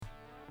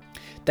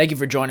Thank you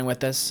for joining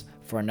with us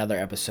for another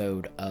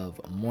episode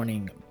of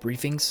Morning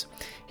Briefings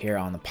here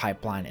on the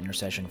Pipeline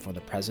Intercession for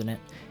the President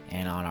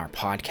and on our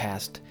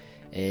podcast.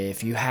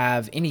 If you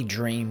have any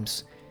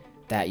dreams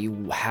that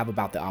you have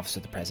about the Office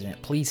of the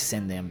President, please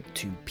send them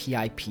to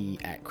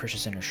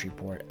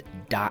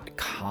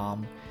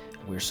pip@christiancentershreveport.com.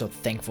 We're so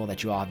thankful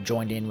that you all have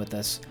joined in with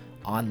us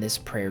on this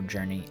prayer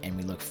journey, and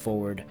we look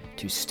forward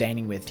to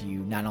standing with you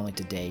not only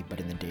today, but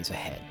in the days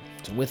ahead.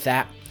 So with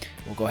that,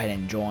 we'll go ahead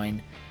and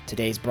join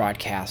today's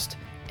broadcast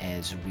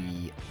as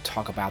we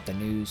talk about the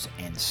news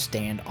and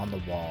stand on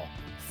the wall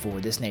for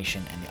this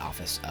nation and the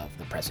office of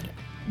the President.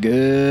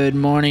 Good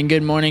morning,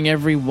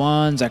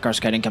 everyone. Zach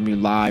Arskadden coming to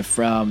you live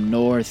from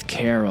North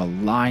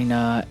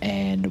Carolina,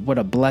 and what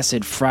a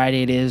blessed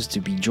Friday it is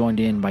to be joined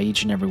in by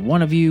each and every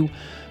one of you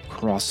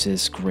across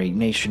this great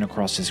nation,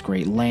 across this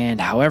great land,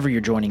 however you're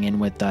joining in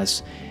with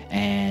us.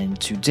 And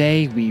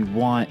today we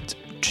want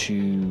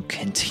to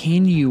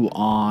continue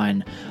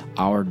on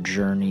our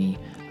journey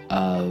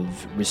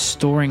of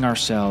restoring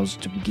ourselves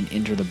to begin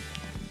enter the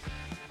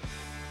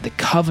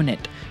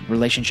covenant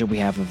relationship we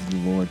have with the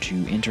Lord, to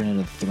enter into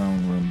the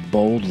throne room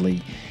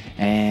boldly.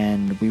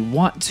 And we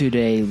want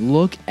today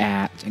look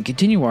at and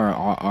continue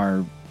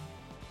our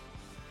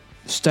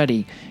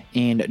study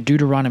in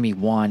Deuteronomy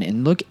 1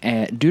 and look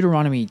at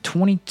Deuteronomy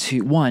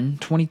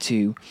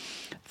 22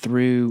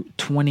 through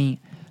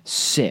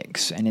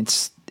 26. And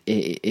it's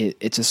a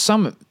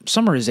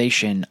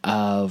summarization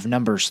of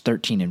Numbers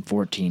 13 and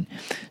 14.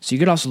 So you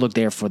could also look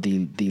there for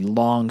the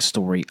long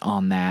story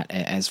on that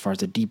as far as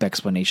the deep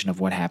explanation of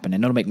what happened.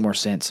 And it'll make more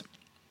sense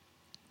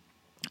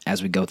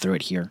as we go through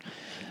it here.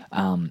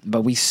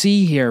 But we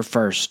see here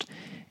first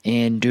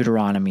in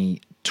Deuteronomy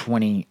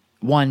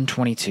 21,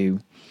 22,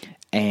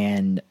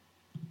 and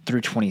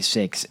through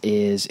 26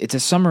 it's a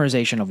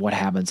summarization of what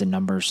happens in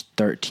Numbers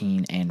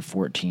 13 and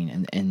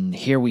 14. And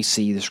here we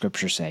see the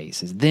scripture say, it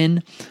says,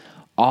 "Then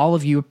all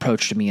of you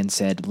approached me and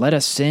said, 'Let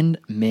us send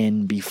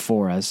men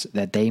before us,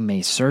 that they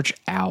may search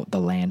out the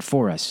land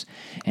for us,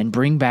 and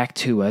bring back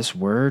to us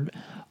word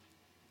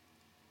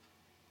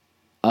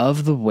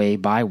of the way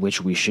by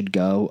which we should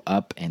go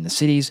up, and the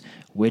cities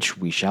which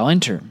we shall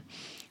enter,'"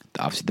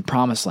 obviously the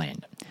promised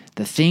land.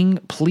 "The thing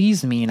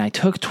pleased me, and I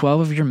took 12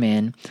 of your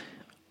men,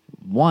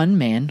 one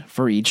man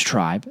for each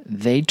tribe.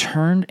 They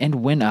turned and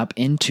went up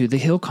into the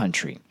hill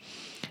country,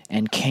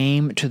 and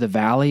came to the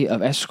valley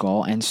of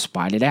Eshcol and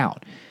spied it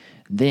out.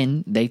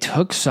 Then they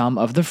took some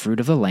of the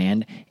fruit of the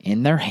land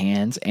in their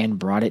hands and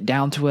brought it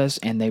down to us,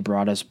 and they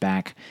brought us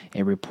back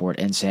a report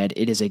and said,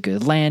 'It is a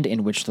good land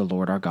in which the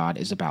Lord our God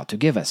is about to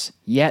give us.'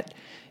 Yet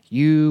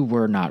you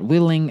were not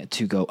willing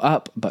to go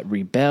up, but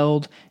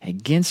rebelled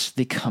against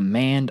the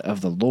command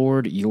of the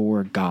Lord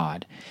your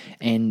God."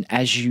 And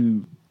as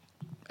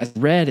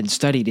read and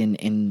studied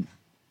in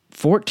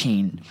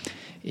 14,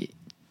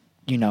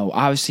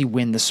 obviously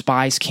when the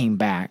spies came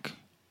back,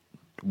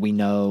 we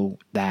know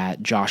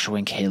that Joshua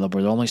and Caleb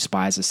were the only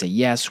spies that say,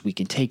 yes, we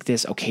can take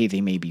this. Okay,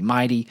 they may be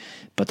mighty,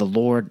 but the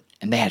Lord,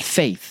 and they had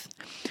faith.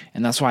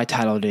 And that's why I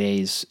titled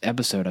today's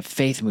episode of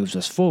Faith Moves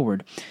Us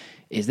Forward,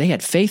 is they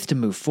had faith to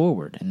move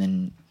forward. And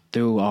then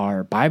through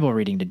our Bible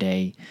reading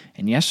today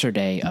and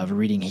yesterday of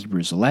reading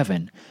Hebrews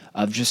 11,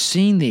 of just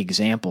seeing the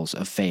examples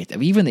of faith,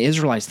 of even the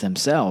Israelites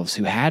themselves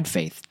who had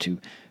faith to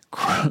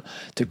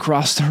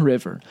cross the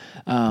river,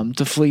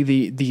 to flee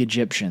the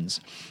Egyptians.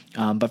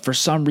 But for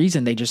some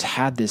reason, they just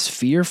had this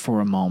fear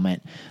for a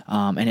moment,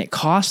 and it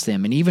cost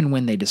them. And even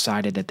when they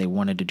decided that they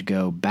wanted to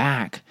go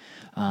back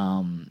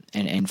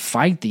and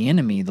fight the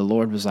enemy, the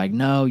Lord was like,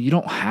 "No, you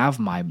don't have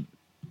my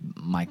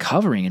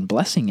covering and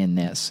blessing in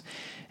this."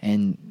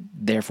 And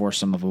therefore,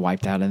 some of it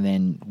wiped out. And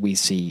then we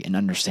see and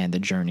understand the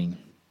journey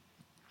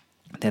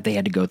that they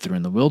had to go through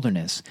in the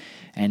wilderness.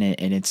 And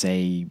it's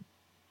a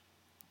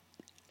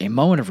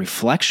moment of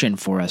reflection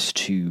for us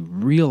to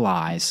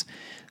realize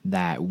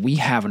that we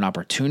have an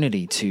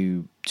opportunity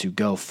to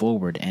go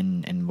forward.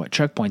 And what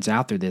Chuck points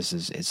out through this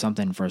is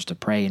something for us to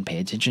pray and pay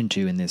attention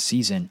to in this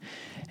season,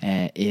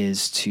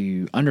 is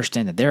to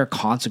understand that there are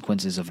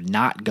consequences of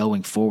not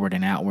going forward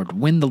and outward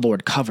when the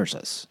Lord covers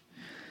us.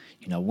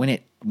 When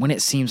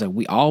it seems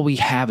like all we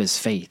have is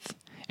faith,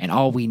 and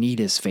all we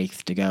need is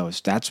faith to go.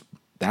 So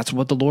that's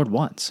what the Lord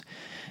wants.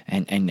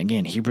 And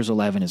again, Hebrews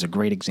 11 is a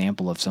great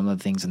example of some of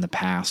the things in the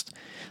past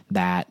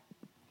that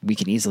we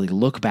can easily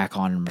look back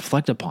on and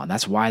reflect upon.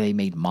 That's why they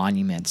made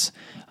monuments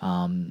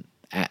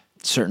at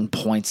certain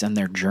points in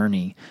their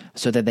journey,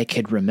 so that they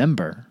could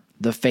remember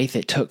the faith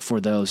it took for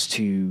those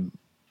to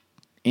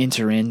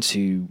enter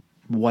into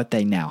what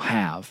they now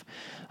have.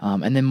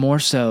 And then more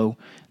so,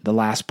 the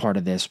last part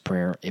of this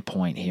prayer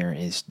point here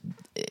is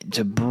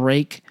to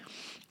break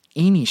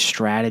any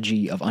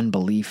strategy of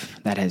unbelief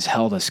that has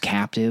held us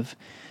captive,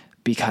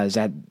 because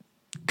that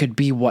could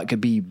be what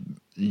could be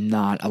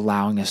not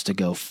allowing us to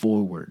go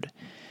forward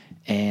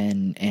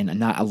and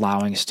not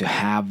allowing us to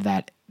have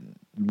that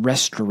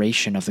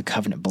restoration of the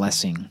covenant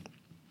blessing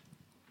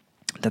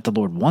that the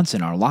Lord wants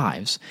in our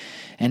lives.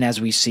 And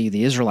as we see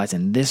the Israelites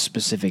in this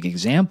specific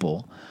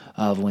example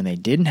of when they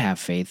didn't have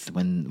faith,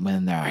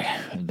 when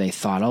they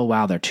thought, oh,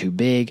 wow, they're too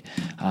big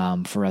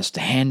for us to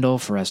handle,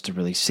 for us to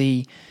really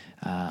see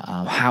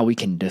how we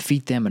can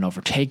defeat them and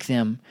overtake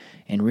them,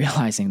 and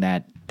realizing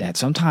that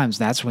sometimes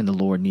that's when the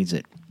Lord needs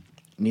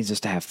us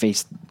to have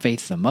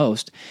faith the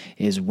most,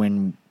 is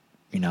when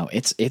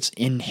it's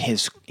in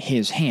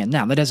his hand.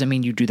 Now, that doesn't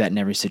mean you do that in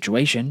every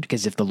situation,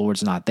 because if the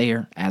Lord's not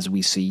there, as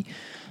we see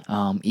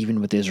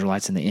even with the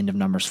Israelites in the end of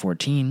Numbers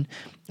 14,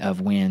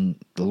 of when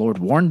the Lord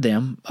warned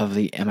them of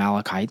the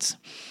Amalekites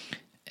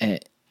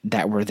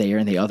that were there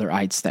and the other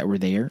ites that were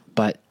there,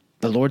 but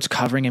the Lord's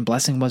covering and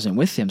blessing wasn't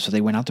with them, so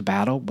they went out to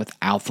battle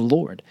without the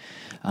Lord.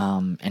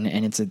 And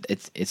it's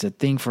a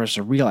thing for us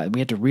to realize.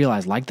 We have to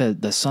realize, like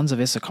the sons of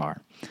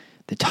Issachar,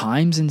 the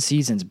times and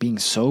seasons, being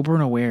sober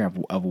and aware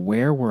of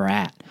where we're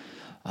at,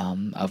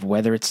 of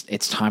whether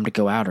it's time to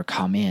go out or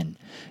come in.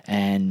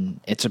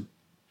 And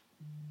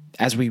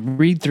as we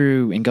read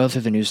through and go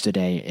through the news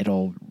today,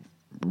 it'll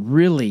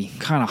really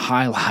kind of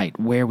highlight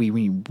where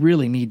we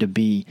really need to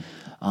be,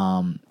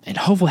 and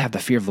hopefully have the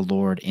fear of the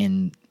Lord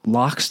in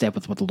lockstep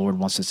with what the Lord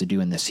wants us to do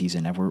in this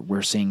season. And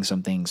we're seeing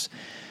some things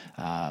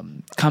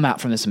come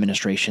out from this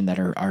administration that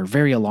are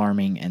very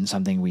alarming, and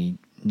something we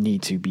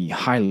need to be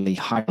highly,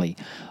 highly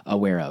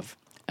aware of.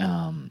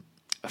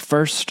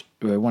 First,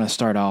 I want to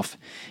start off,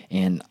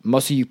 and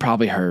most of you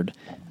probably heard,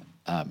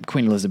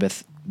 Queen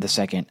Elizabeth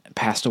II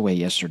passed away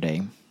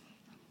yesterday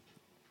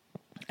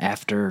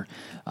after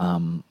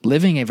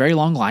living a very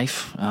long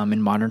life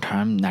in modern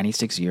time.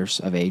 96 years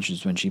of age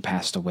is when she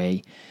passed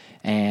away.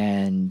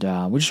 And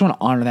we just want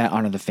to honor that,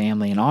 honor the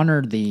family, and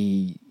honor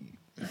the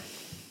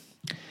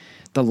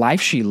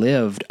life she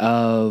lived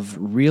of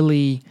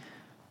really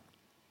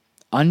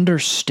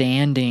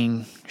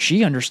understanding.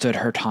 She understood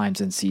her times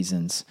and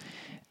seasons,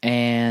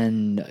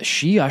 and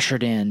she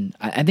ushered in,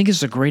 I think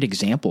it's a great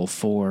example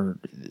for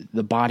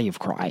the body of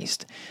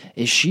Christ,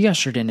 is she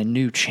ushered in a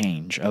new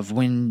change of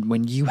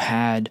when you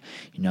had,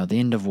 the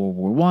end of World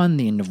War I,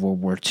 the end of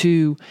World War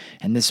II,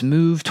 and this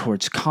move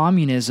towards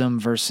communism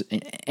versus,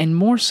 and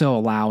more so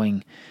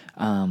allowing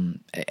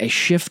a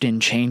shift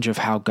in change of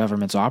how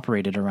governments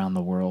operated around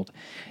the world.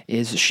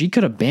 Is she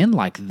could have been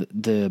like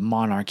the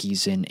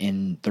monarchies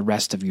in the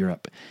rest of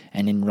Europe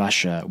and in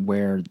Russia,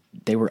 where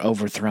they were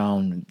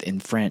overthrown, in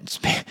France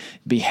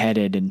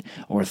beheaded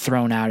or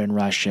thrown out in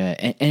Russia,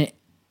 and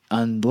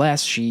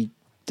unless she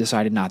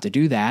decided not to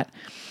do that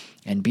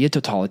and be a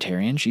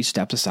totalitarian, she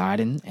stepped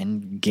aside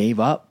and gave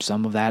up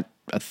some of that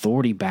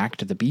authority back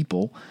to the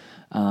people.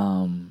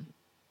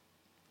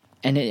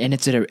 And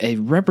it's a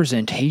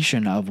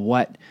representation of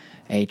what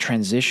a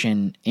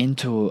transition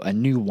into a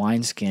new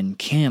wineskin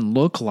can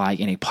look like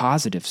in a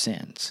positive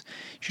sense.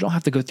 You don't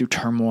have to go through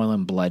turmoil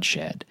and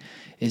bloodshed.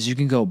 Is you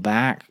can go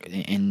back,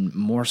 and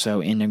more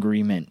so in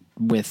agreement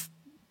with,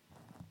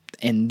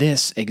 in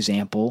this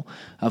example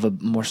of a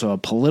more so a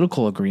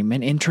political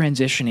agreement in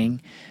transitioning,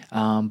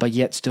 but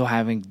yet still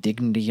having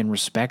dignity and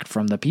respect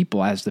from the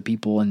people, as the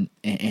people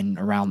in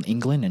around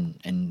England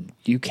and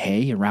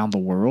UK, around the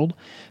world,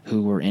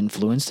 who were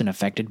influenced and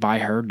affected by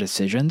her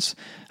decisions,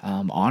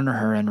 honor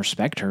her and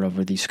respect her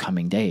over these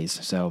coming days.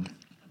 So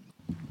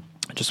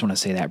I just want to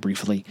say that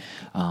briefly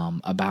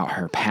about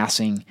her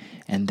passing.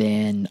 And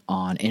then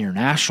on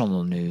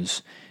international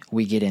news,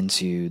 we get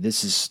into,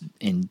 this is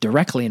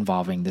directly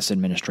involving this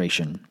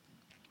administration,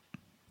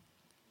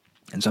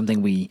 and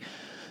something we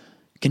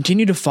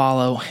continue to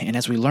follow. And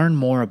as we learn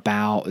more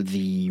about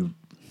the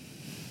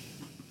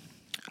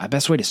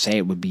best way to say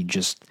it would be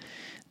just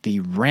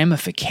the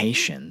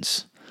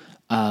ramifications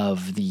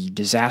of the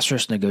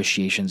disastrous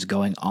negotiations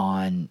going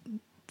on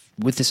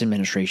with this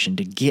administration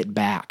to get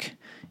back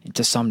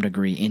to some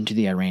degree into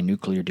the Iran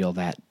nuclear deal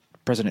that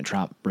President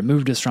Trump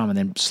removed us from, and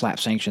then slapped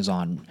sanctions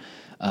on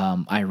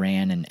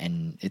Iran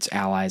and its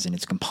allies and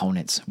its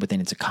components within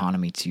its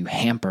economy to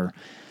hamper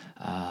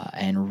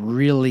and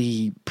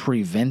really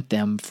prevent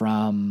them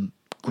from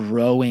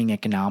growing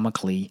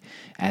economically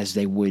as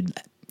they would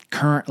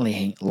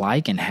currently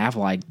like and have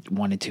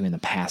wanted to in the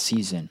past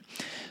season.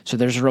 So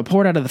there's a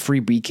report out of the Free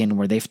Beacon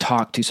where they've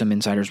talked to some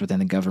insiders within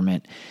the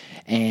government,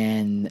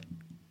 and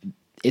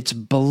it's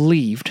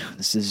believed,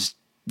 this is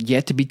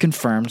yet to be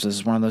confirmed, so this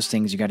is one of those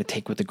things you got to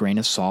take with a grain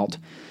of salt.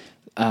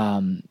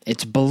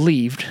 It's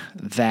believed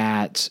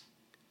that,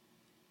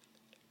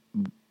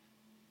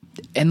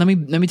 and let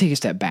me take a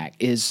step back,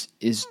 is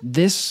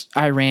this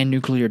Iran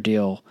nuclear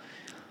deal,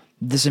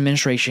 this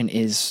administration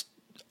is,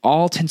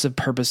 all intents and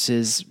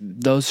purposes,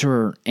 those who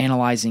are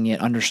analyzing it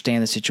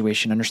understand the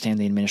situation, understand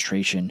the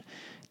administration,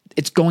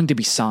 it's going to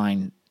be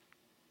signed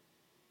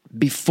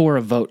before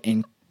a vote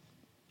in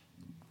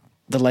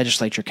the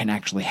legislature can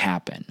actually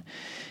happen.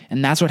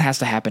 And that's what has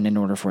to happen in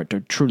order for it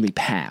to truly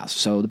pass.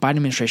 So the Biden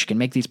administration can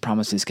make these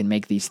promises, can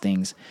make these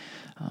things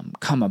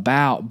come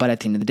about, but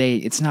at the end of the day,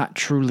 it's not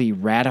truly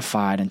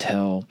ratified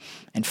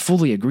and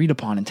fully agreed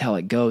upon until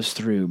it goes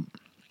through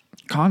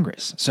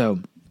Congress. So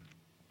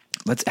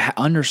let's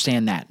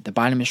understand that the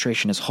Biden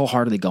administration is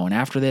wholeheartedly going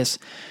after this.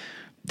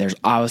 There's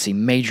obviously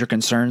major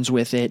concerns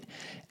with it.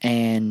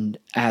 And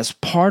as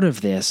part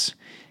of this,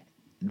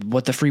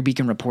 what the Free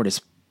Beacon Report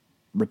is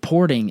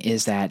reporting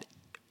is that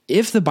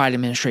if the Biden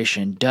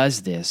administration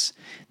does this,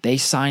 they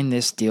sign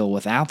this deal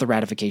without the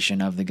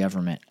ratification of the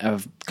government,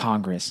 of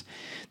Congress,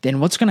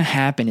 then what's going to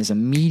happen is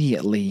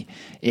immediately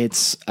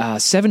it's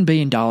 $7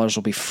 billion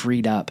will be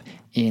freed up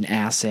in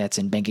assets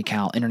and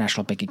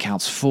international bank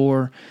accounts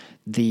for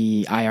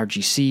the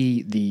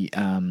IRGC, the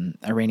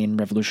Iranian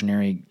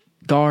Revolutionary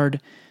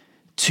Guard,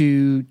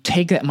 to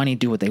take that money and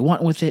do what they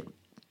want with it.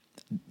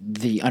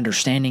 The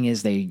understanding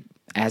is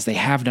as they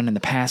have done in the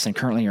past and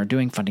currently are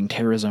doing, funding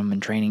terrorism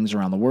and trainings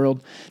around the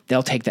world,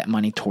 they'll take that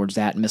money towards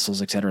that,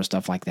 missiles, etc.,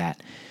 stuff like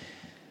that.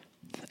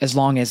 As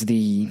long as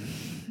the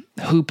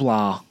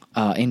hoopla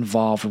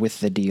involved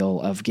with the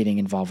deal of getting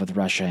involved with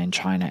Russia and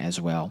China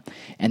as well.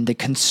 And the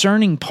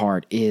concerning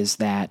part is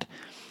that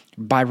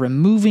by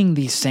removing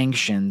these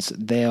sanctions,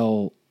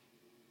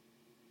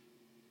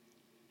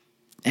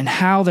 and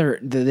how the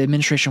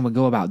administration would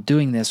go about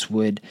doing this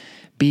would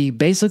be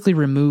basically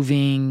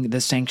removing the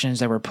sanctions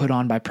that were put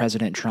on by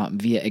President Trump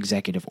via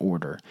executive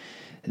order.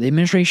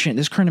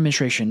 This current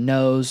administration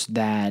knows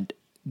that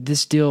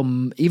this deal,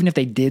 even if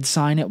they did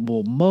sign it,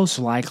 will most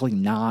likely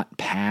not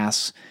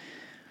pass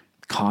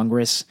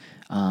Congress,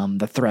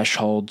 the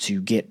threshold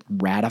to get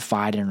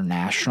ratified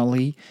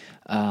internationally.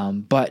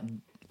 But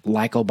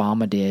like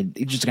Obama did,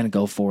 it's just going to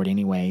go for it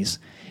anyways,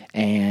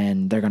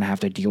 and they're going to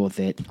have to deal with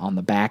it on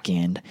the back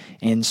end.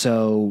 And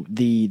so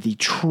the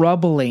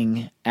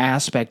troubling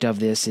aspect of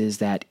this is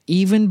that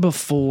even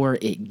before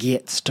it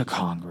gets to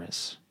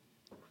Congress,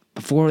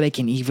 before they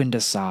can even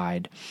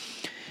decide,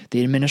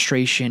 the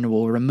administration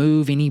will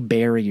remove any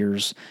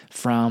barriers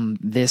from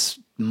this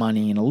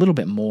money, and a little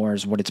bit more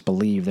is what it's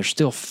believed. They're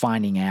still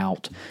finding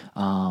out.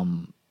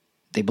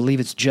 They believe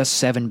it's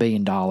just $7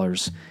 billion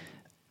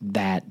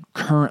that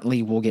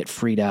currently will get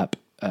freed up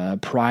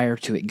prior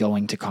to it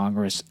going to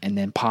Congress, and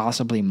then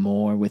possibly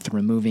more with the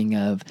removing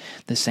of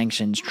the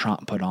sanctions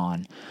Trump put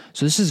on.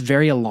 So this is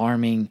very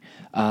alarming,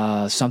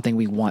 something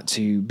we want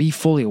to be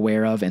fully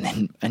aware of.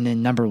 And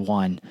then number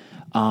one,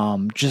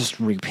 just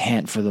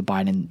repent for the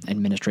Biden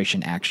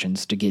administration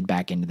actions to get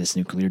back into this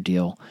nuclear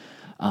deal,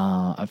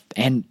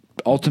 and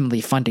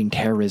ultimately funding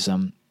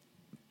terrorism,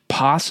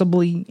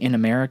 possibly in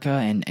America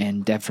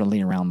and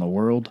definitely around the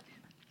world.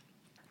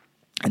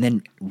 And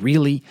then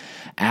really,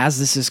 as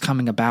this is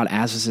coming about,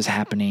 as this is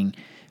happening,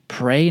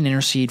 pray and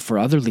intercede for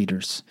other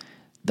leaders,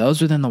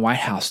 those within the White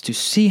House, to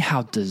see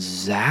how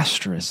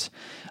disastrous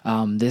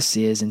this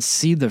is and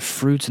see the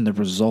fruits and the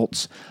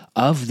results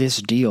of this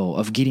deal,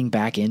 of getting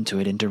back into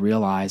it, and to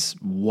realize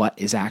what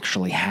is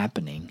actually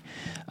happening.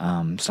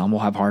 Some will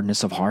have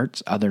hardness of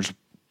hearts. Others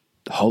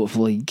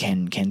hopefully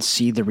can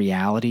see the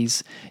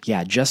realities.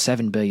 Yeah, just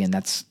 $7 billion,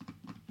 that's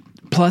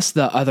plus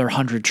the other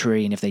 $100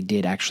 trillion if they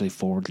did actually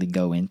forwardly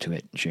go into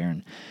it,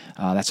 Sharon.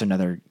 That's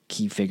another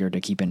key figure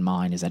to keep in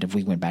mind, is that if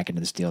we went back into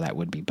this deal, that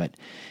would be. But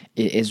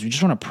we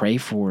just want to pray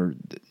for,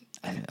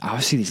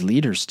 obviously, these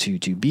leaders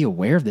to be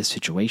aware of this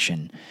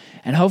situation.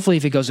 And hopefully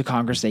if it goes to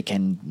Congress, they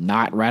can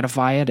not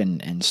ratify it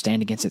and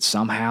stand against it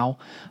somehow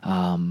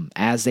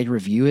as they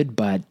review it.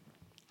 But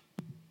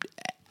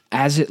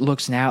as it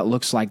looks now, it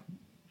looks like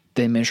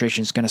the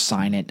administration is going to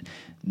sign it.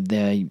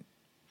 The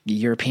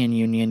European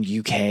Union,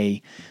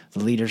 UK,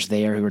 the leaders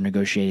there who are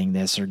negotiating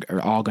this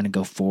are all going to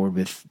go forward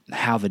with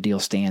how the deal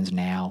stands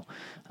now.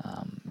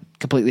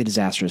 Completely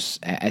disastrous,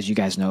 as you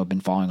guys know, have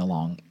been following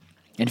along.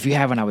 And if you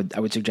haven't, I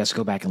would suggest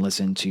go back and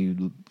listen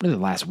to really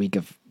the last week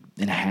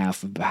and a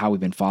half of how we've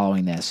been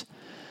following this.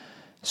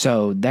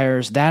 So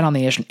there's that on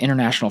the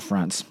international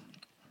fronts.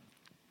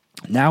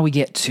 Now we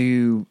get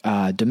to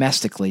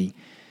domestically.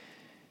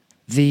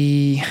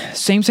 The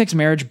same-sex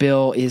marriage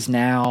bill is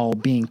now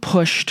being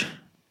pushed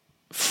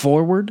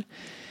forward,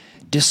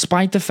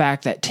 despite the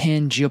fact that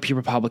 10 GOP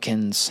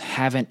Republicans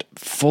haven't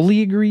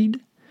fully agreed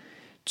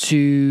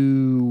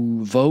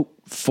to vote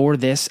for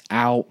this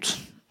out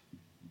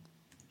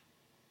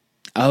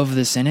of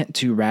the Senate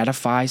to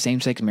ratify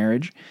same-sex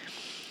marriage.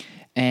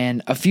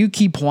 And a few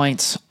key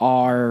points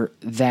are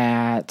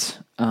that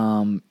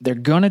they're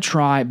going to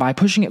try, by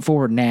pushing it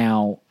forward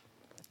now,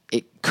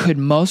 it could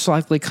most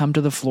likely come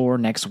to the floor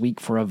next week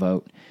for a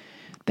vote.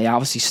 They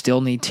obviously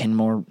still need 10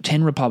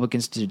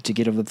 Republicans to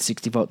get over the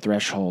 60-vote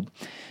threshold.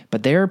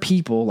 But there are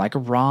people like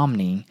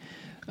Romney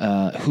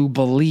who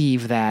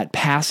believe that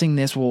passing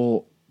this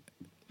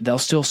they'll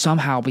still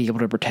somehow be able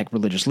to protect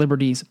religious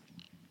liberties,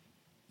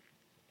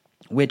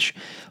 which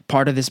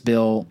part of this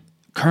bill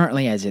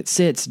currently as it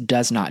sits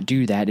does not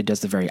do that. It does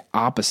the very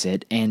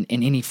opposite. And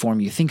in any form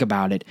you think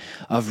about it,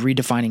 of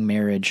redefining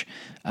marriage,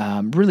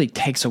 really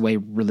takes away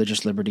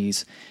religious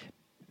liberties,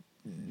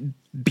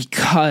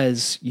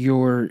 because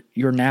you're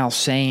now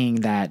saying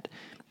that,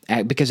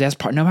 because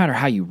no matter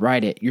how you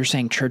write it, you're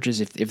saying churches,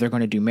 if they're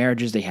going to do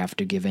marriages, they have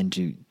to give in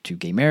to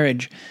gay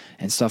marriage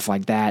and stuff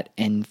like that.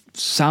 And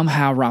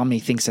somehow Romney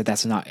thinks that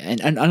that's not,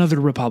 and other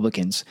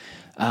Republicans,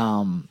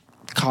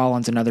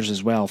 Collins and others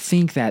as well,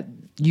 think that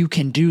you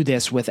can do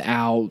this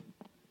without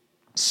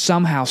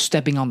somehow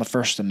stepping on the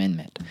First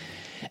Amendment.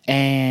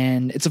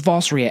 And it's a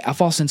false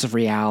sense of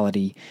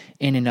reality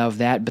in and of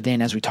that. But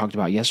then, as we talked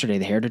about yesterday,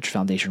 the Heritage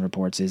Foundation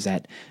reports is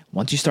that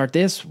once you start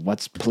this,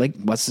 what's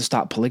to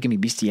stop polygamy,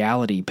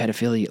 bestiality,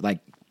 pedophilia? Like,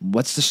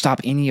 what's to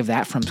stop any of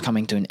that from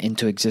coming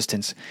into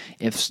existence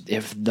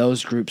if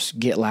those groups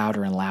get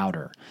louder and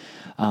louder?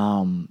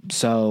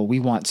 So we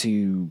want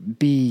to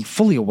be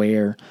fully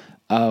aware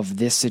of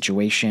this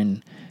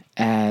situation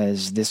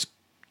as this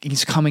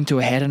is coming to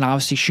a head, and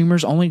obviously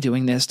Schumer's only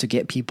doing this to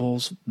get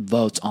people's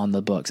votes on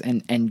the books,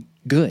 and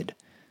good.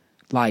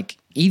 Like,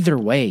 either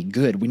way,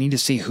 good. We need to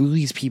see who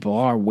these people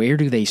are, where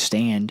do they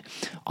stand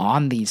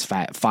on these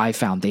five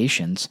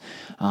foundations,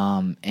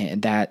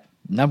 and that,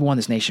 number one,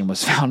 this nation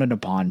was founded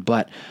upon,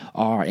 but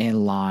are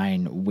in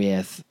line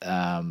with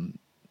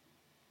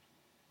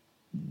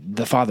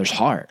the Father's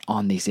heart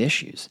on these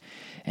issues.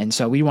 And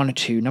so we wanted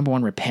to, number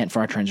one, repent for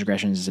our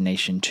transgressions as a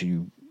nation,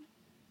 to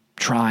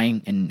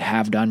trying and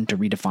have done to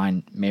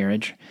redefine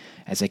marriage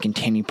as they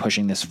continue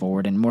pushing this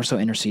forward, and more so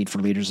intercede for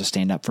leaders to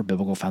stand up for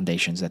biblical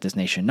foundations that this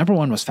nation, number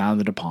one, was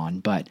founded upon,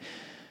 but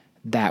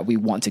that we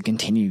want to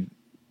continue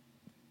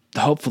to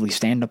hopefully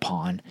stand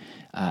upon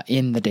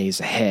in the days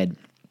ahead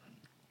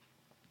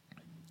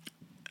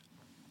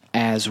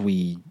as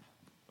we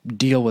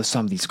deal with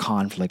some of these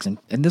conflicts. And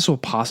this will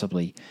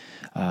possibly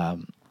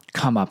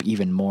come up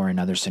even more in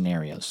other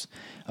scenarios.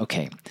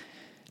 Okay.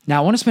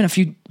 Now, I want to spend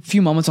a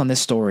few moments on this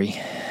story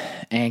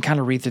and kind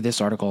of read through this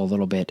article a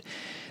little bit.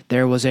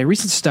 There was a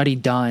recent study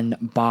done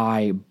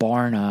by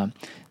Barna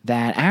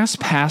that asked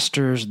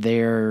pastors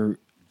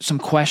some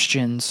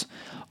questions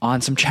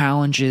on some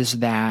challenges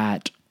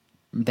that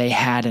they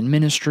had in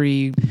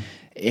ministry,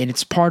 and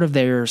it's part of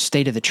their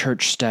State of the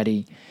Church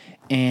study.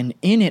 And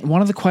in it,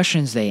 one of the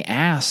questions they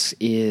ask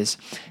is,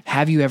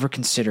 have you ever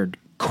considered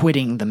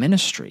quitting the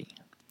ministry?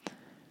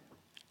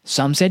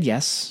 Some said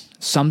yes,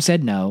 some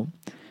said no.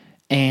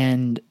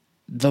 And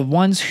the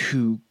ones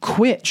who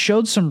quit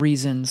showed some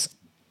reasons,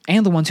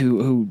 and the ones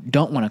who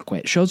don't want to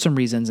quit showed some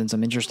reasons and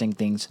some interesting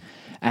things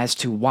as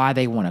to why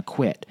they want to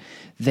quit.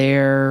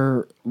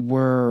 There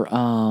were,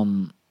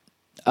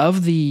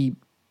 of the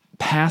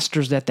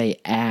pastors that they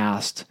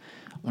asked,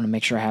 I want to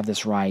make sure I have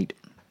this right,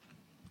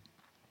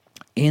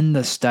 in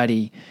the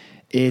study,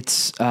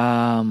 it's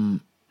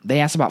they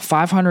asked about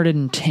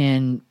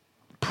 510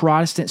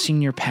 Protestant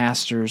senior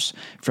pastors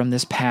from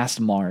this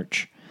past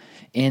March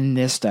in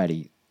this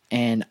study.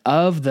 And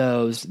of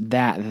those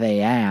that they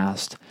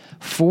asked,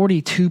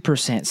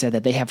 42% said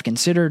that they have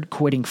considered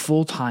quitting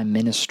full-time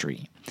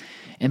ministry.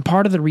 And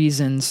part of the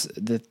reasons,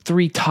 the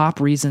three top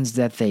reasons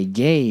that they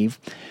gave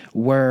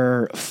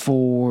were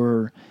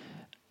for,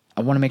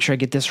 I want to make sure I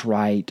get this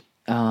right,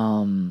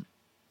 let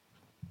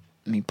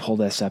me pull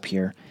this up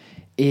here,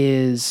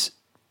 is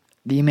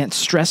the immense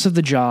stress of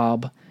the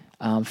job,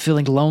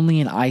 feeling lonely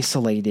and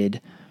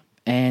isolated,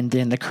 and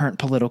then the current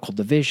political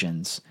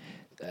divisions.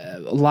 A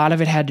lot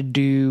of it had to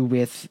do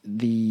with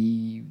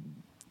the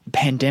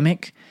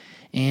pandemic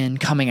and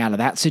coming out of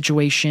that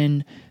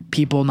situation, certain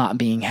people not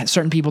being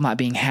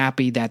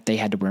happy that they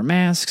had to wear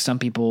masks, some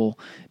people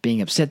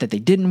being upset that they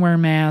didn't wear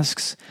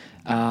masks,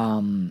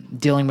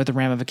 dealing with the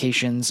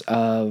ramifications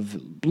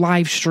of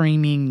live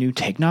streaming, new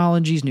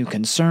technologies, new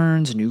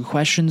concerns, new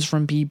questions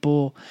from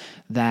people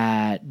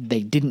that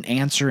they didn't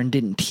answer and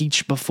didn't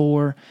teach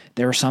before.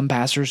 There are some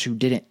pastors who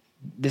didn't,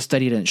 this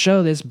study didn't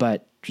show this,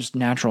 but just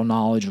natural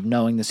knowledge of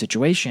knowing the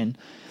situation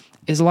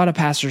is a lot of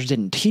pastors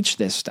didn't teach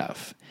this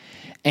stuff.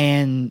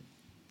 And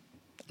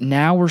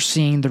now we're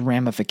seeing the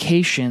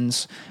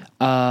ramifications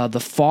of the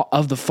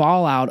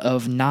fallout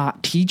of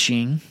not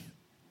teaching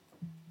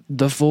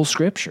the full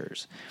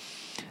scriptures.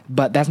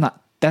 But that's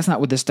not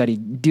what this study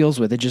deals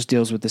with. It just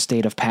deals with the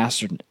state of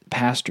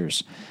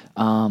pastors.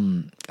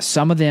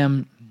 Some of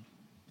them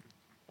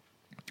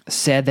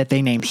said that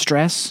they named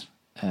stress.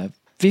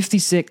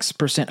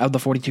 56% of the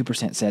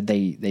 42% said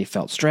they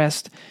felt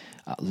stressed,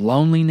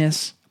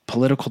 loneliness,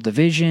 political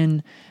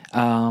division,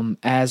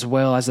 as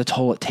well as the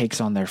toll it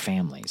takes on their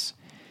families.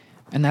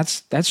 And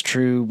that's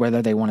true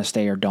whether they want to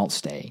stay or don't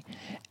stay.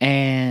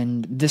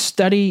 And this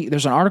study,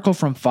 there's an article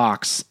from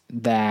Fox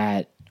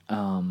that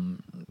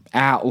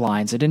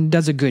outlines it and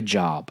does a good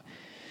job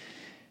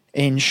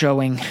in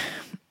showing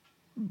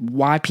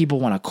why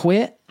people want to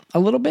quit a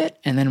little bit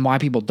and then why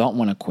people don't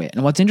want to quit.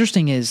 And what's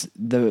interesting is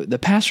the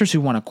pastors who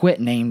want to quit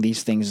name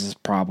these things as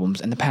problems,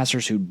 and the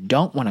pastors who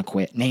don't want to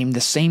quit name the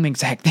same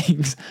exact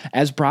things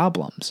as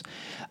problems.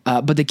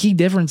 But the key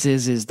difference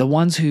is the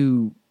ones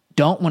who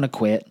don't want to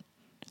quit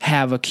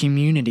have a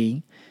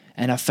community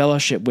and a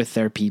fellowship with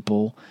their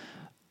people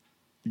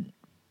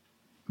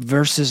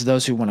versus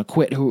those who want to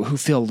quit, who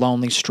feel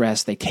lonely,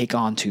 stressed, they take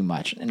on too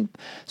much. And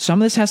some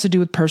of this has to do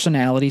with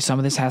personality. Some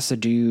of this has to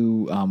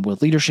do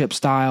with leadership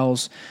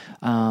styles.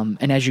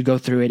 And as you go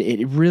through it,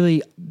 it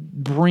really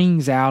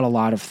brings out a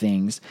lot of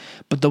things.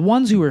 But the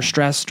ones who are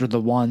stressed are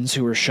the ones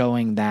who are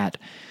showing that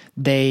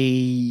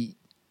they're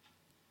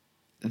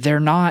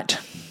not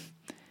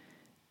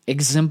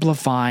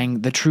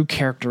exemplifying the true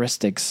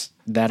characteristics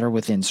that are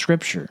within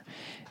Scripture.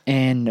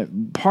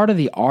 And part of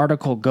the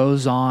article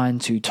goes on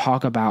to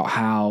talk about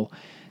how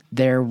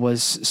there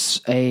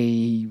was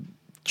a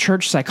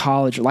church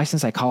psychologist,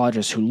 licensed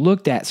psychologist, who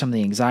looked at some of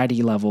the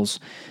anxiety levels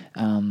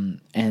and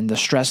the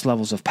stress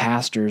levels of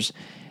pastors,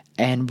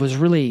 and was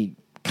really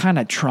kind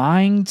of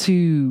trying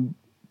to,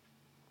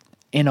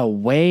 in a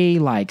way,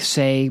 like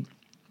say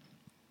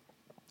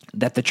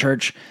that the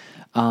church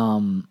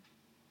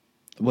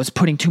was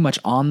putting too much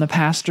on the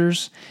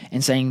pastors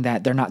and saying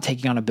that they're not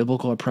taking on a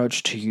biblical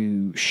approach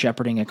to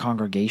shepherding a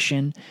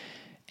congregation.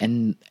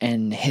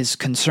 And his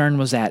concern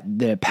was that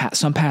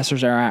some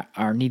pastors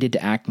are needed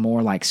to act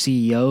more like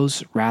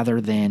CEOs rather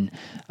than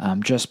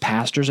just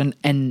pastors.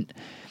 And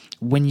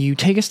when you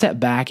take a step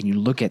back and you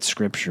look at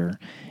Scripture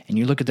and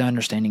you look at the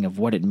understanding of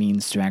what it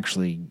means to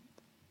actually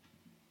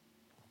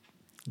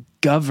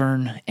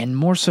govern and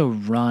more so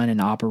run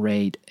and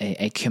operate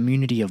a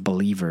community of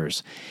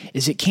believers,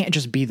 is it can't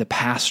just be the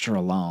pastor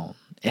alone.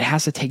 It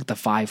has to take the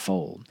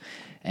fivefold.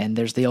 And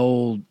there's the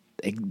old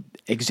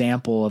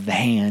example of the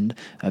hand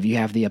of you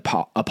have the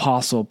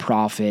apostle,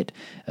 prophet,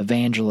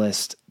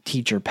 evangelist,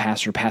 teacher,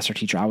 pastor,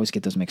 teacher. I always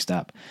get those mixed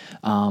up.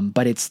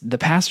 But it's the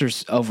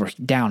pastors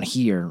down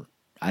here.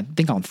 I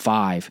think on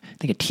 5. I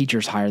think a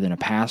teacher's higher than a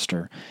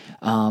pastor.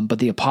 But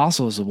the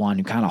apostle is the one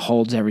who kind of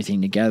holds everything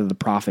together. The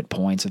prophet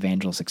points,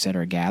 evangelist,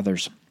 etc.,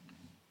 gathers.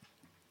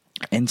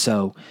 And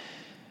so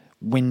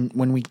when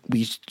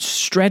we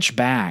stretch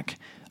back,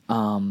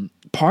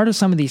 part of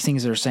some of these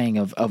things they're saying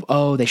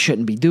of they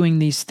shouldn't be doing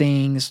these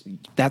things,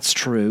 that's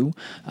true.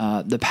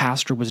 The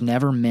pastor was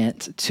never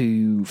meant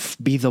to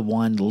be the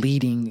one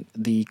leading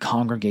the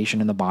congregation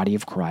in the body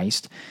of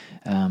Christ.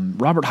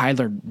 Robert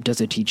Heidler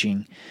does a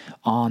teaching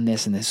on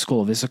this in the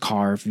School of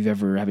Issachar, if you've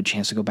ever have a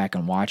chance to go back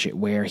and watch it,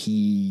 where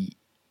he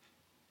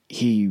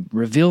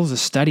reveals a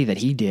study that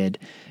he did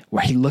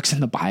where he looks in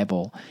the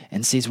Bible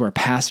and sees where a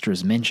pastor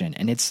is mentioned.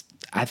 And it's,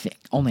 I think,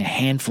 only a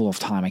handful of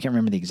time. I can't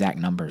remember the exact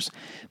numbers,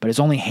 but it's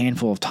only a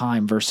handful of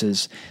time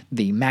versus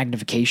the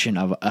magnification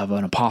of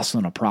an apostle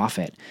and a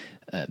prophet.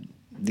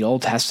 The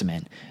Old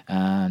Testament,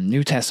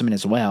 New Testament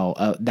as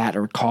well, that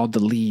are called to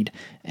lead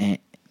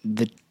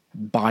the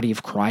body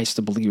of Christ,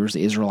 the believers,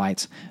 the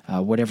Israelites,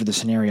 whatever the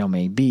scenario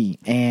may be.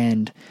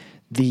 And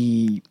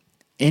the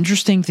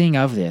interesting thing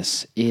of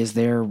this is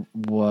there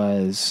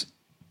was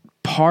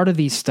part of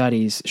these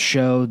studies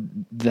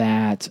showed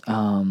that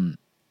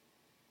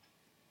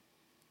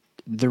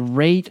the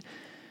rate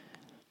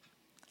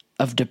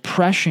of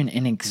depression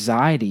and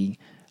anxiety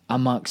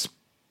amongst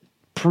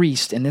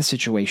priests in this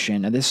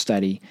situation, in this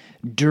study,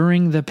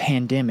 during the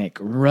pandemic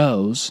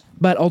rose,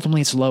 but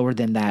ultimately it's lower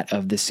than that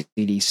of the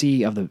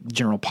CDC, of the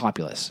general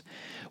populace,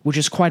 which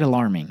is quite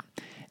alarming.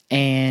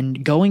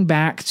 And going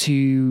back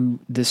to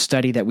the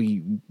study that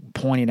we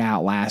pointed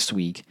out last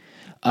week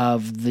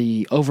of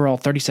the overall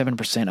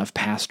 37% of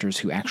pastors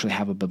who actually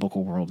have a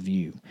biblical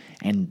worldview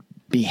and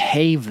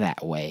behave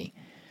that way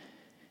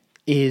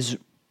is,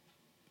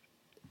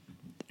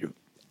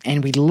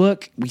 and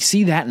we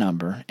see that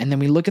number, and then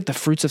we look at the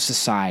fruits of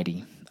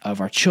society, of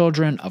our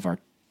children, of our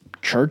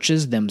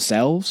churches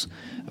themselves,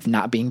 of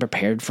not being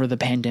prepared for the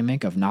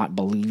pandemic, of not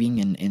believing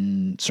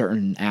in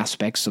certain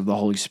aspects of the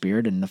Holy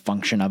Spirit and the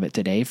function of it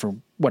today, for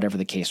whatever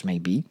the case may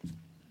be,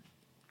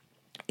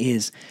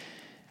 is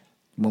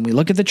when we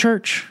look at the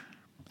church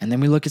and then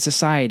we look at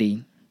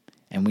society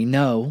and we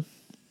know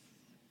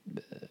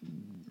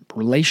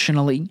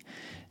relationally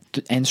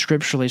and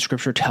scripturally,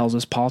 Scripture tells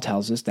us, Paul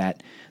tells us,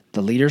 that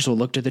the leaders will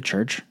look to the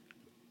church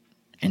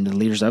and the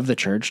leaders of the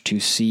church to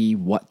see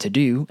what to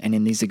do. And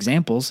in these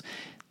examples,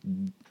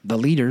 the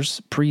leaders,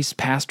 priests,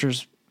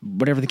 pastors,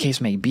 whatever the case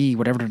may be,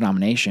 whatever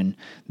denomination,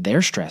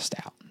 they're stressed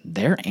out.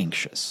 They're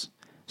anxious.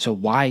 So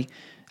why,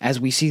 as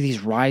we see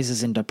these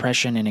rises in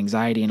depression and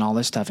anxiety and all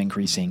this stuff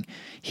increasing,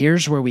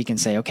 here's where we can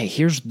say, okay,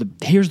 here's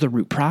the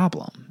root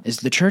problem, is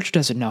the church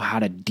doesn't know how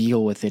to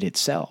deal with it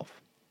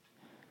itself.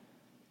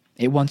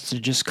 It wants to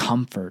just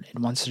comfort. It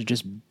wants to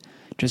just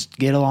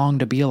get along,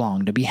 to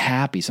be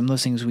happy. Some of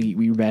those things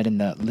we read in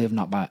the Live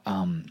Not by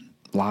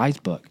Lies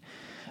book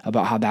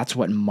about how that's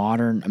what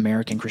modern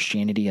American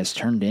Christianity has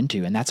turned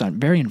into. And that's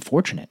very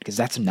unfortunate, because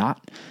that's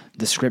not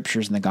the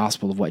Scriptures and the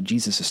gospel of what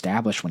Jesus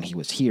established when he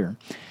was here.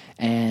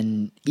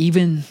 And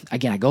even,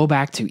 again, I go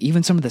back to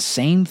even some of the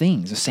same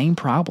things, the same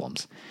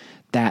problems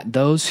that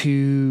those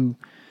who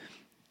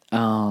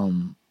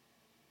want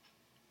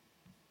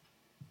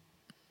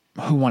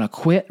to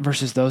quit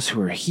versus those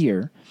who are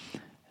here,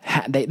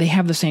 they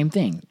have the same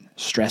thing.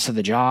 Stress of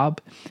the job,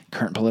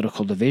 current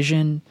political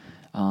division.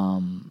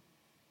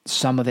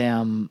 Some of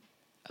them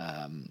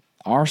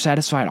are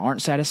satisfied,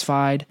 aren't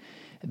satisfied.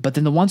 But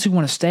then the ones who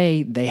want to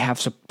stay,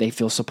 they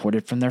feel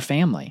supported from their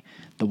family.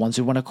 The ones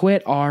who want to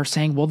quit are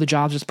saying, well, the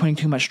job's just putting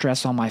too much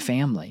stress on my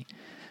family.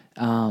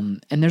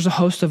 And there's a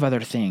host of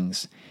other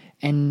things.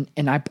 And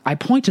I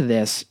point to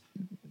this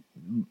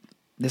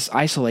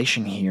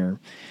isolation here,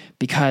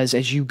 because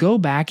as you go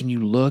back and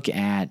you look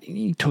at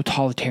any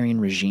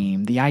totalitarian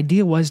regime, the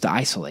idea was to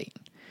isolate.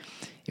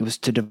 It was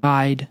to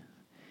divide.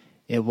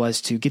 It was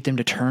to get them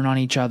to turn on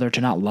each other,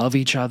 to not love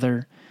each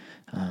other.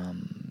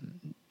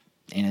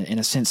 in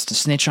a sense, to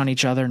snitch on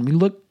each other, and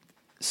we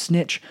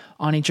snitch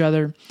on each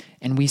other,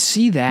 and we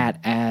see that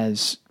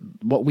as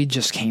what we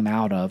just came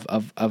out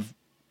of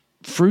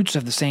fruits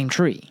of the same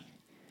tree.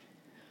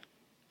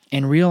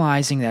 And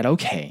realizing that,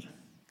 okay,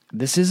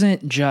 this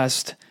isn't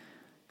just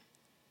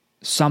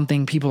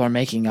something people are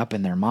making up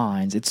in their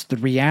minds. It's the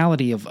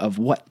reality of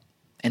what,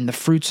 and the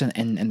fruits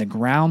and the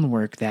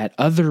groundwork that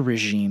other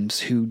regimes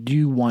who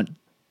do want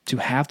to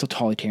have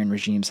totalitarian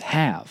regimes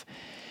have.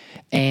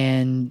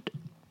 And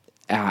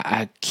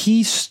a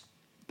key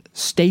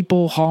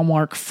staple,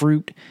 hallmark,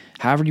 fruit,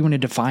 however you want to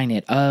define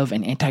it, of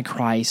an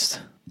antichrist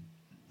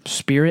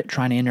spirit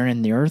trying to enter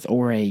in the earth,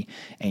 or in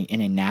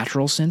a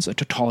natural sense, a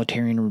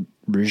totalitarian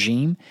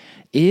regime,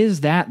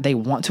 is that they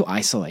want to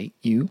isolate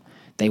you.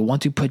 They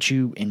want to put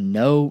you in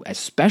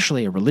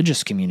especially a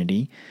religious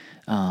community,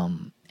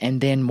 and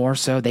then more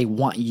so, they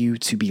want you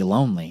to be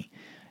lonely,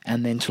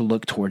 and then to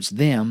look towards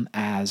them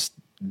as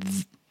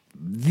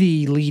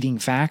the leading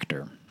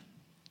factor.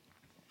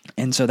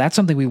 And so that's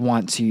something we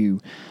want to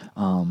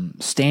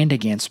stand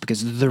against,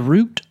 because the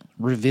root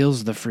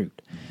reveals the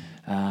fruit.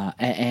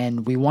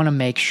 And we want to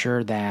make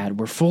sure that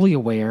we're fully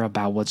aware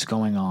about what's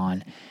going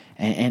on.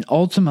 And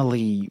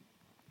ultimately,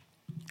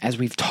 as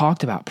we've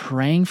talked about,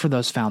 praying for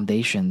those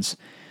foundations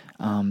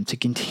to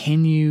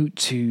continue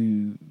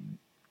to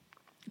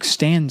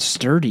stand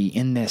sturdy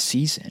in this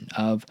season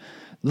of,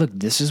 look,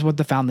 this is what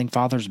the founding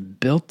fathers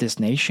built this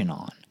nation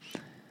on,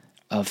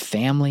 of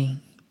family,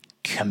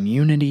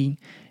 community,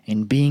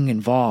 and being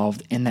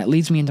involved. And that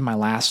leads me into my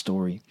last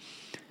story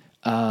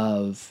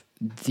of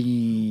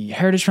the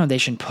Heritage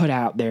Foundation put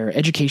out their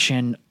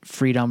Education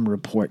Freedom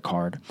Report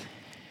Card,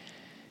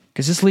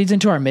 because this leads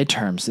into our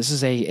midterms. This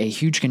is a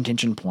huge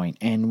contention point.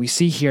 And we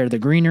see here, the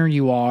greener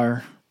you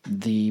are,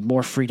 the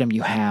more freedom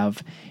you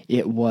have.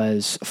 It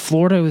was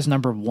Florida was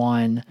number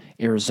 1,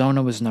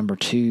 Arizona was number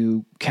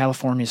 2,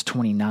 California's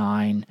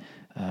 29,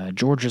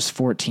 Georgia's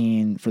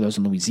 14 for those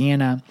in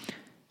Louisiana.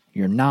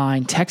 You're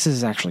 9. Texas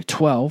is actually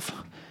 12.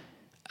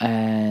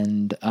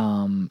 And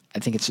I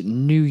think it's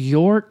New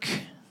York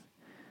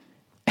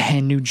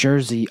and New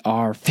Jersey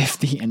are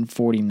 50 and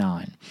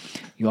 49.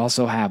 You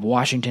also have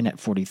Washington at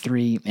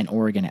 43 and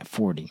Oregon at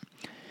 40.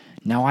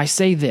 Now, I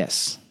say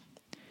this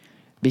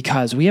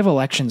because we have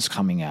elections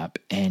coming up,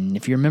 and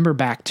if you remember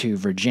back to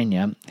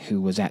Virginia,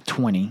 who was at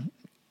 20,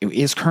 it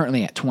is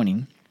currently at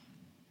 20,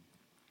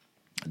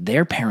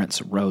 their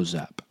parents rose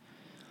up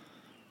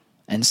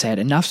and said,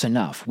 enough's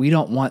enough. We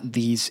don't want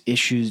these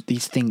issues,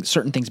 these things,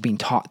 certain things being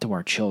taught to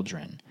our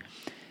children.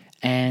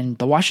 And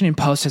the Washington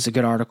Post has a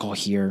good article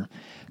here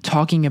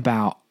talking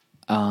about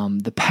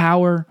the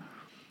power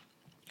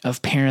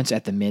of parents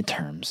at the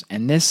midterms.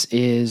 And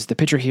the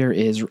picture here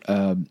is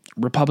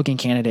Republican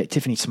candidate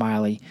Tiffany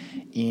Smiley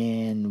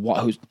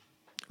who's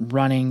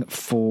running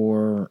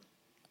for,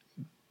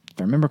 if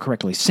I remember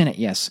correctly, Senate,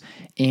 yes,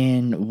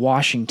 in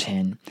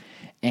Washington.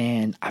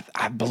 And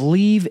I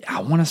believe,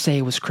 I want to say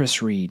it was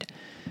Chris Reed.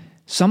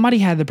 Somebody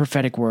had the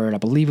prophetic word, I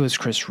believe it was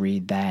Chris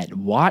Reed, that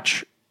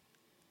watch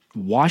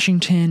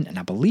Washington and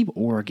I believe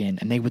Oregon,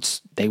 and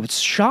they would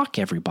shock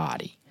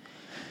everybody.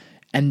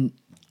 And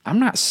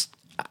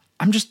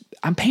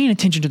I'm paying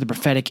attention to the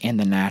prophetic and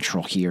the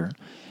natural here.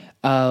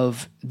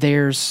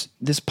 There's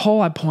this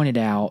poll I pointed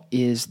out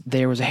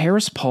there was a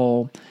Harris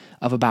poll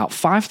of about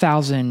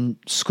 5,000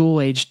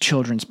 school-aged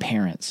children's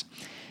parents.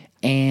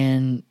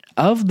 And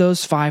of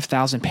those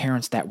 5,000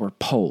 parents that were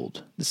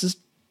polled, this is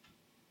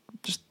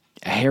just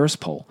a Harris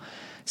poll,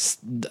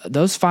 of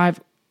those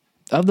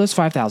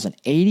 5,000,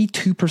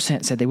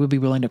 82% said they would be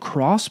willing to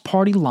cross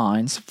party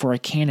lines for a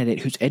candidate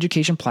whose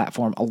education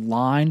platform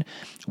aligned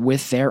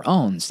with their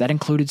own. That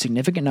included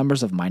significant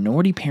numbers of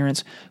minority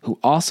parents who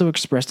also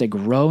expressed a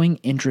growing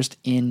interest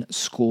in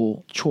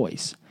school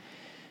choice.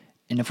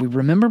 And if we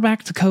remember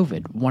back to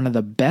COVID, one of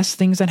the best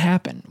things that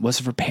happened was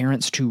for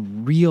parents to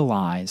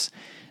realize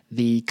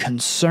the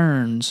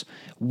concerns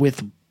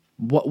with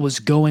what was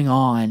going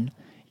on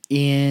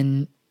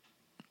in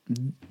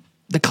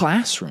the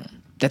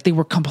classroom that they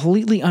were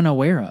completely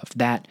unaware of,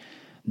 that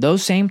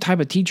those same type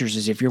of teachers,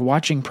 as if you're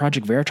watching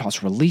Project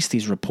Veritas release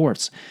these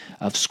reports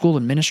of school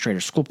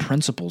administrators, school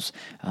principals,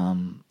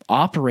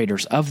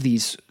 operators of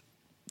these,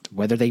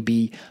 whether they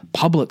be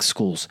public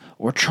schools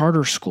or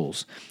charter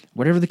schools,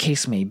 whatever the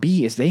case may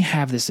be, is they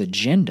have this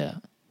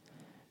agenda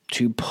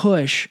to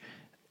push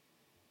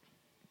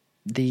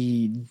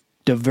the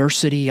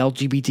diversity,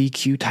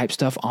 LGBTQ type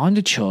stuff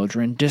onto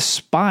children,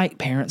 despite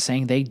parents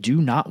saying they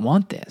do not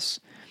want this.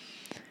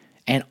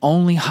 And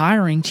only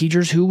hiring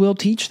teachers who will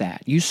teach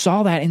that. You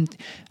saw that,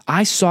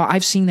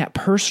 I've seen that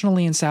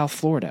personally in South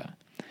Florida.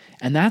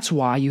 And that's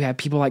why you have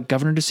people like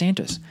Governor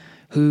DeSantis,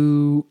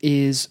 who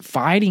is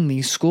fighting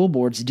these school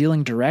boards,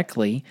 dealing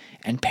directly,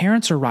 and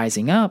parents are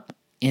rising up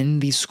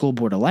in these school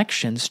board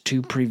elections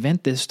to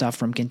prevent this stuff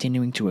from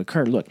continuing to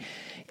occur. Look,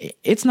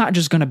 it's not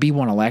just going to be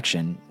one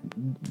election.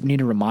 We need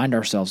to remind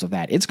ourselves of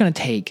that. It's going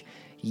to take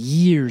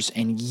years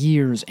and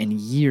years and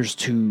years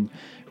to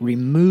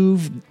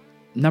remove,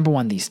 number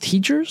one, these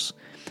teachers,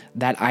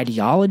 that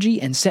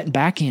ideology, and set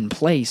back in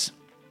place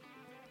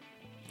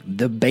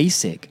the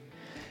basic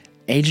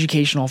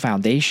educational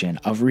foundation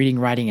of reading,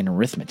 writing, and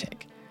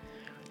arithmetic.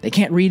 They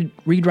can't read,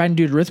 write, and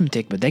do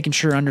arithmetic, but they can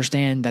sure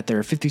understand that there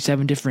are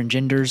 57 different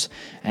genders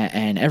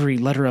and every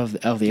letter of the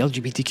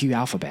LGBTQ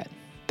alphabet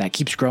that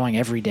keeps growing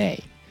every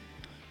day.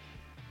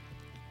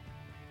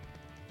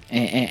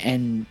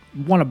 And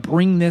want to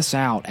bring this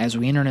out as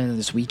we enter into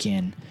this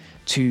weekend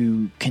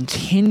to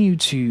continue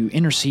to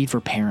intercede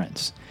for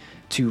parents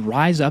to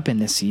rise up in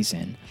this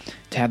season,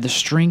 to have the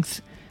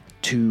strength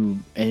to,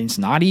 and it's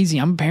not easy.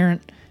 I'm a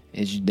parent.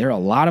 There are a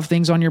lot of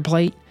things on your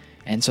plate.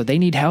 And so they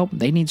need help,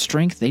 they need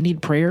strength, they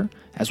need prayer,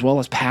 as well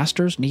as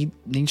pastors need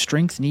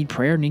strength, need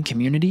prayer, need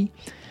community,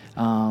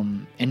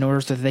 in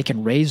order so that they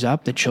can raise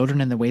up the children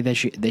in the way they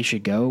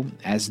should go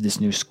as this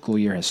new school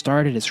year has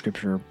started, as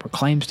Scripture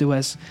proclaims to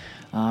us.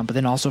 But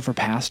then also for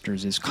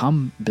pastors is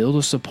come build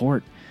a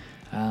support.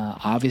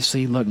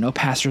 Obviously, look, no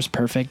pastor's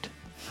perfect.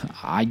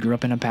 I grew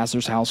up in a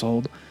pastor's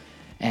household.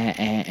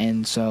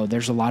 And so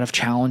there's a lot of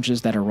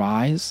challenges that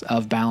arise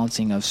of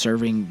balancing, of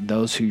serving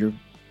those who you're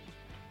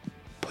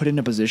put in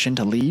a position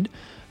to lead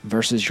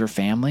versus your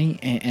family,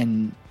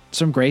 and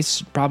some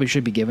grace probably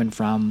should be given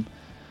from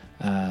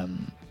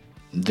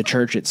the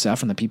church itself,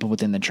 from the people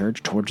within the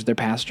church towards their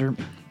pastor.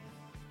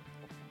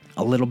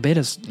 A little bit,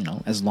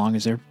 as long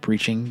as they're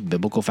preaching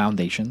biblical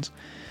foundations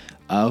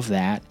of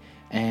that,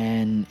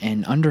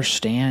 and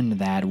understand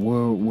that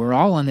we're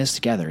all in this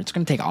together. It's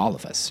going to take all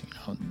of us.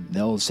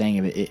 The old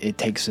saying, it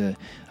takes a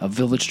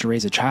village to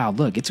raise a child.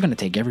 Look, it's going to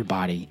take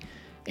everybody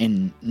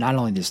in not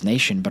only this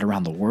nation, but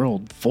around the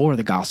world for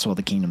the gospel of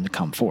the kingdom to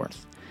come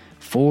forth,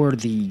 for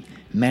the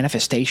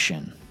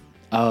manifestation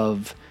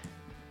of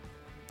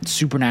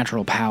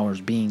supernatural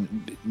powers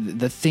being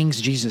the things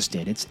Jesus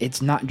did.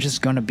 It's not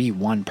just going to be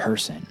one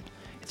person.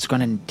 It's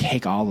going to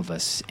take all of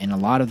us. And a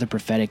lot of the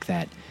prophetic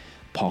that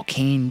Paul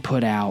Keene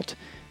put out,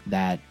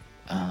 that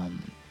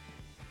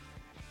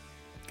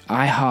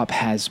IHOP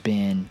has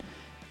been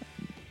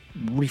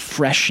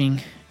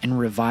refreshing and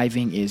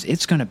reviving,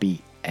 it's going to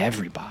be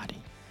everybody.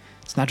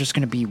 It's not just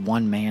going to be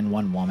one man,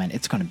 one woman.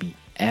 It's going to be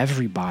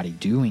everybody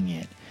doing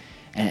it.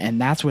 And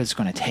that's what it's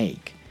going to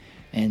take.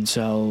 And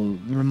so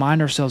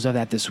remind ourselves of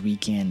that this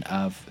weekend,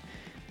 of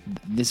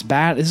this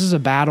battle. This is a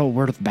battle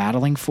worth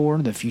battling for,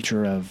 the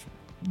future of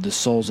the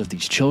souls of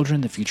these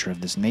children, the future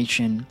of this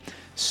nation,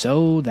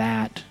 so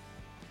that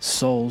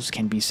souls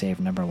can be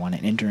saved, number one,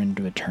 and enter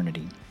into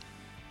eternity.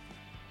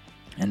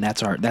 And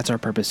that's our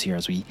purpose here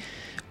as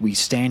we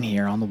stand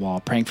here on the wall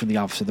praying for the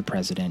office of the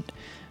president.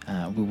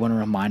 We want to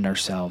remind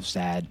ourselves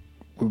that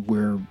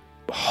we're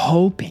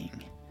hoping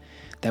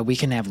that we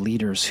can have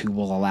leaders who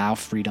will allow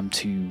freedom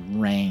to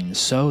reign,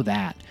 so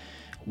that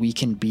we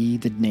can be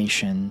the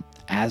nation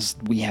as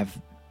we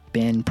have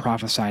been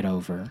prophesied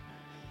over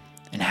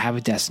and have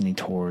a destiny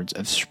towards,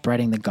 of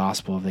spreading the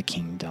gospel of the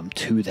kingdom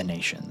to the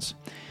nations.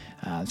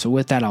 So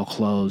with that, I'll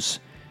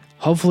close.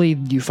 Hopefully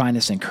you find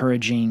this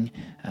encouraging.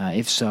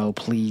 If so,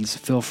 please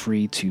feel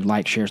free to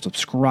like, share,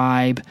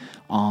 subscribe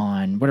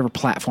on whatever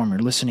platform you're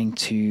listening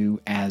to,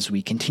 as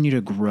we continue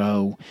to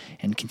grow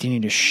and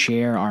continue to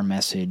share our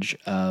message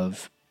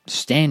of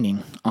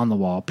standing on the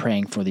wall,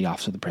 praying for the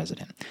office of the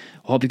president.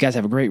 I hope you guys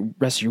have a great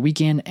rest of your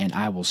weekend, and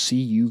I will see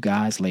you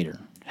guys later.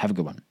 Have a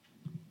good one.